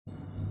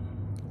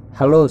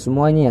Halo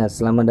semuanya,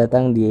 selamat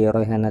datang di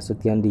Royhan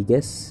Nasution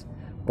Diges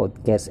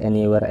podcast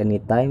anywhere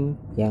anytime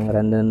yang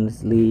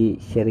randomly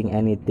sharing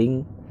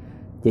anything.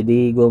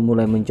 Jadi gue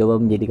mulai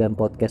mencoba menjadikan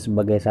podcast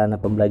sebagai sarana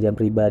pembelajaran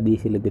pribadi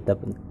sih, lebih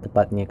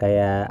tepatnya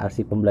kayak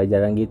arsip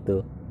pembelajaran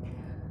gitu.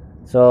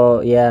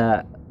 So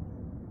ya,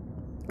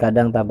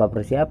 kadang tanpa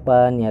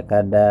persiapan, ya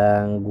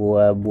kadang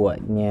gue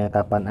buatnya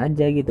kapan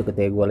aja gitu,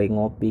 ketika gue lagi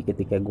ngopi,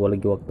 ketika gue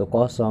lagi waktu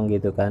kosong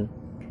gitu kan.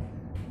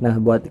 Nah,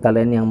 buat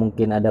kalian yang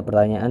mungkin ada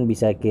pertanyaan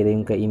bisa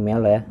kirim ke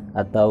email ya,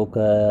 atau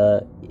ke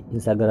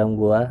Instagram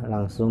gua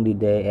langsung di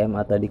DM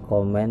atau di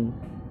komen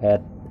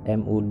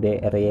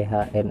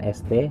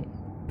 @mudrynst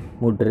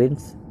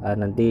mudrins.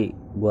 Nanti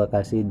gua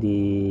kasih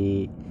di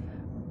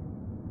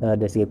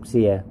deskripsi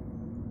ya.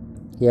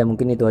 Ya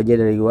mungkin itu aja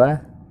dari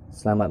gua.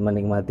 Selamat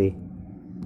menikmati.